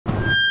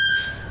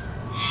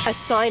A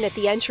sign at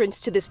the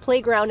entrance to this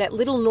playground at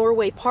Little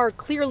Norway Park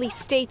clearly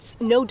states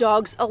no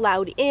dogs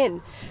allowed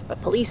in.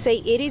 But police say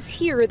it is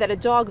here that a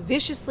dog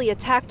viciously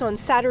attacked on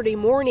Saturday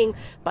morning,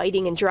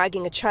 biting and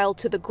dragging a child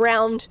to the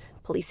ground.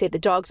 Police say the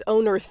dog's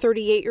owner,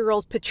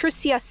 38-year-old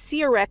Patricia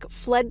Ciarek,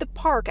 fled the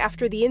park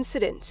after the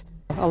incident.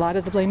 A lot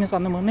of the blame is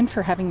on the woman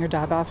for having your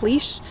dog off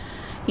leash,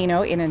 in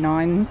a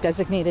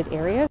non-designated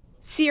area.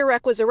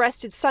 Ciarek was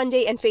arrested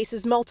Sunday and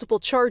faces multiple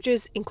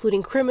charges,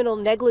 including criminal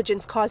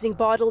negligence causing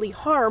bodily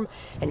harm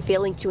and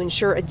failing to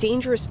ensure a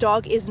dangerous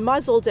dog is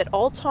muzzled at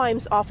all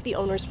times off the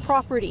owner's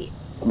property.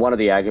 One of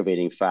the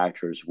aggravating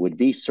factors would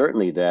be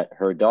certainly that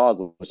her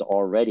dog was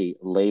already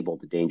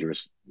labeled a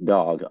dangerous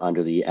dog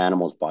under the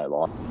animals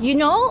bylaw. You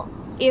know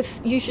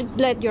if you should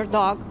let your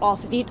dog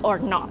off lead or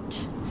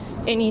not,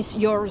 and it's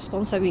your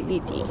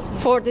responsibility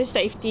for the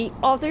safety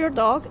of your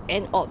dog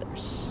and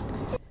others.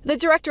 The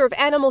director of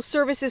animal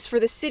services for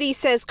the city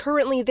says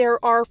currently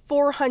there are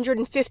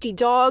 450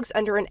 dogs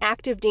under an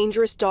active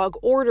dangerous dog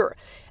order.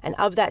 And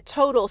of that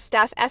total,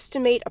 staff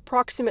estimate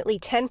approximately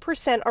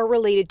 10% are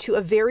related to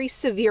a very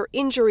severe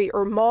injury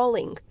or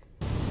mauling.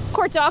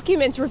 Court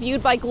documents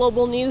reviewed by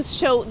Global News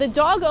show the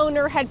dog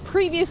owner had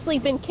previously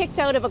been kicked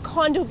out of a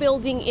condo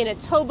building in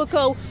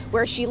Etobicoke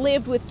where she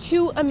lived with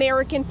two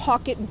American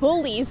pocket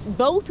bullies,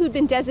 both who'd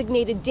been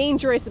designated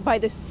dangerous by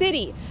the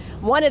city.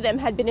 One of them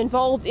had been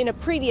involved in a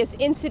previous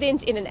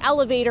incident in an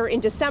elevator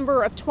in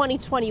December of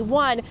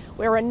 2021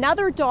 where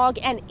another dog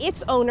and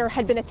its owner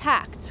had been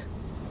attacked.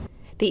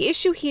 The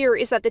issue here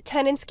is that the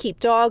tenants keep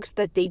dogs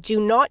that they do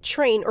not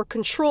train or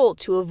control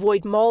to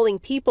avoid mauling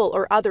people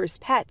or others'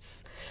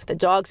 pets. The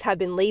dogs have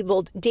been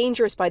labeled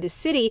dangerous by the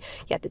city,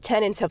 yet the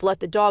tenants have let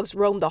the dogs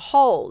roam the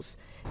halls.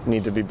 We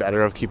need to be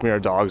better at keeping our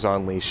dogs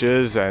on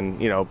leashes and,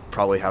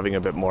 probably having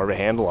a bit more of a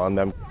handle on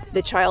them.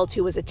 The child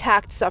who was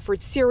attacked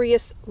suffered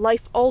serious,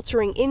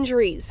 life-altering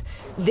injuries.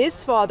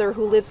 This father,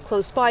 who lives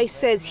close by,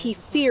 says he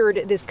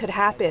feared this could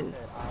happen.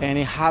 And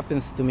it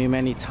happens to me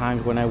many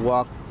times when I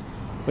walk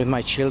with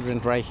my children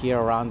right here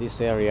around this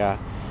area,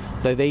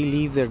 that they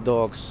leave their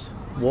dogs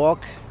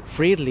walk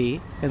freely,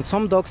 and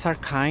some dogs are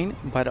kind,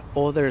 but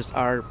others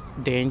are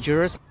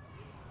dangerous.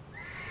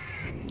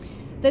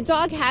 The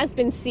dog has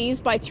been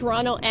seized by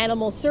Toronto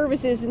Animal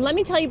Services, and let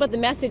me tell you about the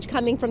message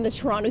coming from the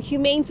Toronto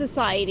Humane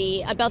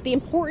Society about the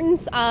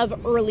importance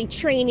of early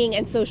training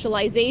and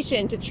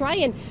socialization to try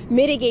and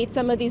mitigate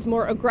some of these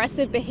more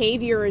aggressive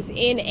behaviors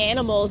in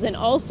animals, and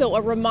also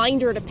a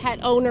reminder to pet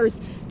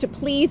owners to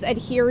please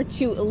adhere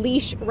to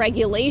leash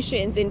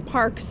regulations in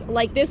parks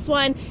like this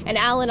one. And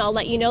Alan, I'll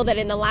let you know that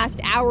in the last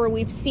hour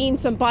we've seen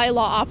some bylaw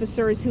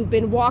officers who've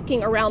been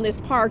walking around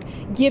this park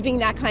giving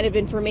that kind of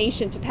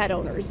information to pet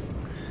owners.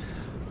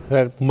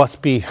 That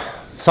must be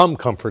some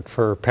comfort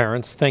for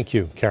parents. Thank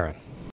you, Caryn.